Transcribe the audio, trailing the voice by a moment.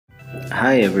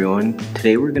Hi everyone,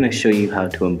 today we're going to show you how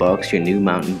to unbox your new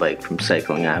mountain bike from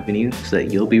Cycling Avenue so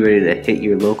that you'll be ready to hit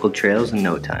your local trails in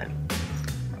no time.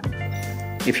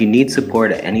 If you need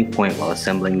support at any point while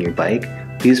assembling your bike,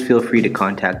 please feel free to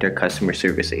contact our customer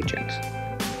service agents.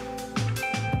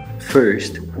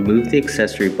 First, remove the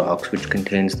accessory box which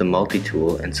contains the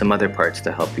multi-tool and some other parts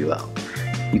to help you out.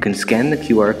 You can scan the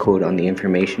QR code on the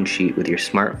information sheet with your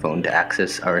smartphone to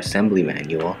access our assembly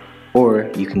manual,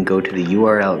 or you can go to the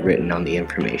URL written on the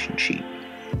information sheet.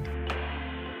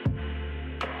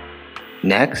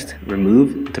 Next,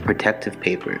 remove the protective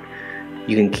paper.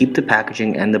 You can keep the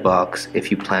packaging and the box if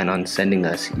you plan on sending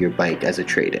us your bike as a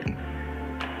trade-in.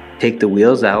 Take the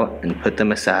wheels out and put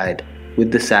them aside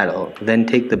with the saddle, then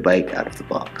take the bike out of the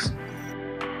box.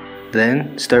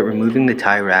 Then start removing the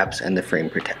tie wraps and the frame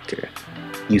protector.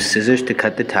 Use scissors to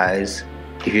cut the ties.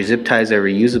 If your zip ties are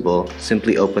reusable,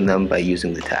 simply open them by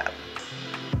using the tab.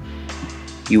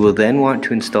 You will then want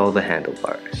to install the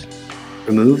handlebars.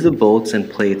 Remove the bolts and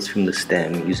plates from the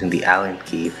stem using the Allen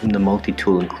key from the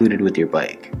multi-tool included with your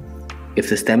bike. If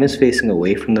the stem is facing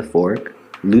away from the fork,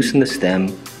 loosen the stem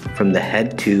from the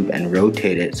head tube and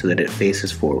rotate it so that it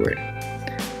faces forward.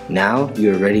 Now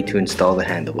you are ready to install the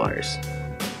handlebars.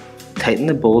 Tighten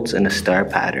the bolts in a star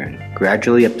pattern,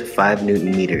 gradually up to 5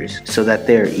 Newton meters so that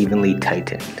they are evenly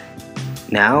tightened.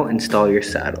 Now install your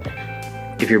saddle.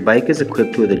 If your bike is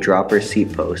equipped with a dropper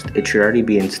seat post, it should already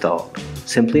be installed.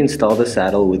 Simply install the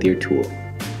saddle with your tool.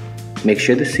 Make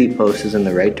sure the seat post is in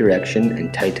the right direction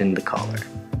and tighten the collar.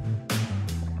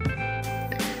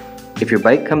 If your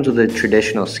bike comes with a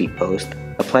traditional seat post,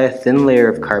 apply a thin layer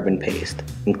of carbon paste,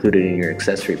 included in your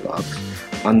accessory box,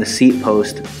 on the seat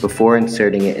post before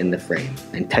inserting it in the frame,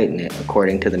 and tighten it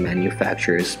according to the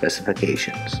manufacturer's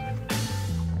specifications.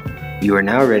 You are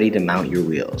now ready to mount your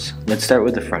wheels. Let's start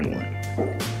with the front one.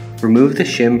 Remove the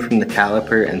shim from the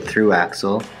caliper and through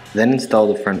axle, then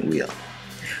install the front wheel.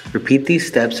 Repeat these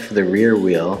steps for the rear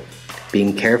wheel,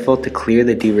 being careful to clear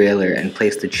the derailleur and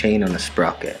place the chain on a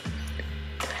sprocket.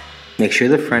 Make sure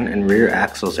the front and rear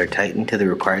axles are tightened to the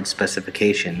required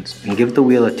specifications and give the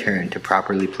wheel a turn to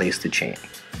properly place the chain.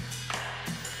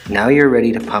 Now you're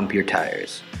ready to pump your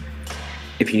tires.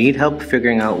 If you need help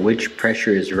figuring out which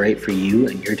pressure is right for you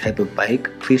and your type of bike,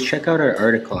 please check out our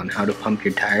article on how to pump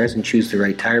your tires and choose the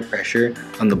right tire pressure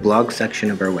on the blog section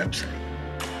of our website.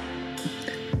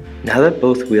 Now that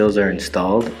both wheels are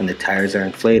installed and the tires are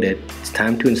inflated, it's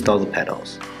time to install the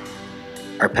pedals.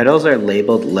 Our pedals are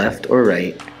labeled left or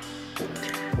right.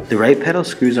 The right pedal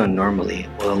screws on normally,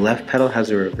 while the left pedal has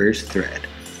a reverse thread.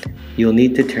 You'll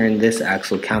need to turn this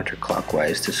axle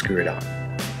counterclockwise to screw it on.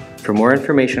 For more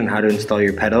information on how to install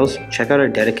your pedals, check out our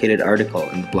dedicated article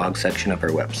in the blog section of our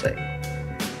website.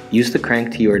 Use the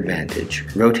crank to your advantage.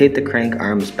 Rotate the crank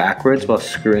arms backwards while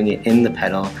screwing it in the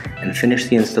pedal, and finish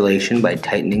the installation by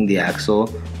tightening the axle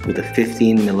with a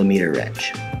 15mm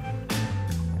wrench.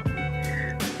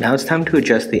 Now it's time to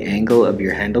adjust the angle of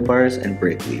your handlebars and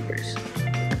brake levers.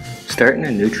 Start in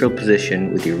a neutral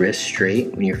position with your wrist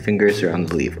straight when your fingers are on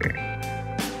the lever.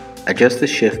 Adjust the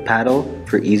shift paddle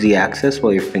for easy access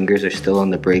while your fingers are still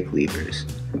on the brake levers.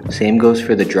 Same goes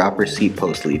for the dropper seat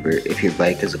post lever if your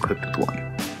bike is equipped with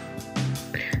one.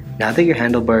 Now that your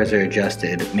handlebars are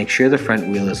adjusted, make sure the front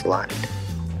wheel is lined.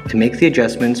 To make the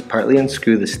adjustments, partly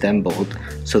unscrew the stem bolt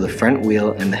so the front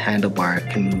wheel and the handlebar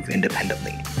can move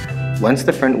independently. Once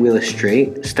the front wheel is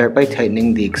straight, start by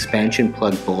tightening the expansion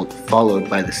plug bolt followed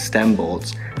by the stem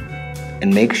bolts,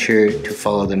 and make sure to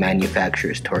follow the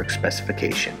manufacturer's torque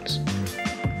specifications.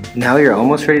 Now you're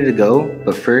almost ready to go,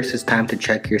 but first it's time to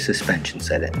check your suspension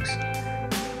settings.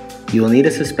 You will need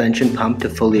a suspension pump to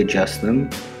fully adjust them.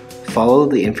 Follow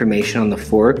the information on the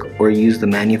fork or use the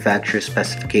manufacturer's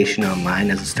specification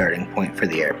online as a starting point for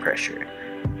the air pressure.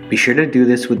 Be sure to do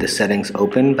this with the settings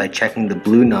open by checking the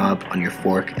blue knob on your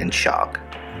fork and shock.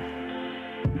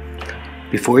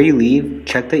 Before you leave,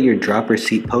 check that your dropper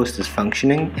seat post is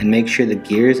functioning and make sure the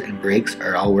gears and brakes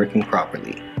are all working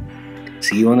properly.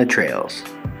 See you on the trails.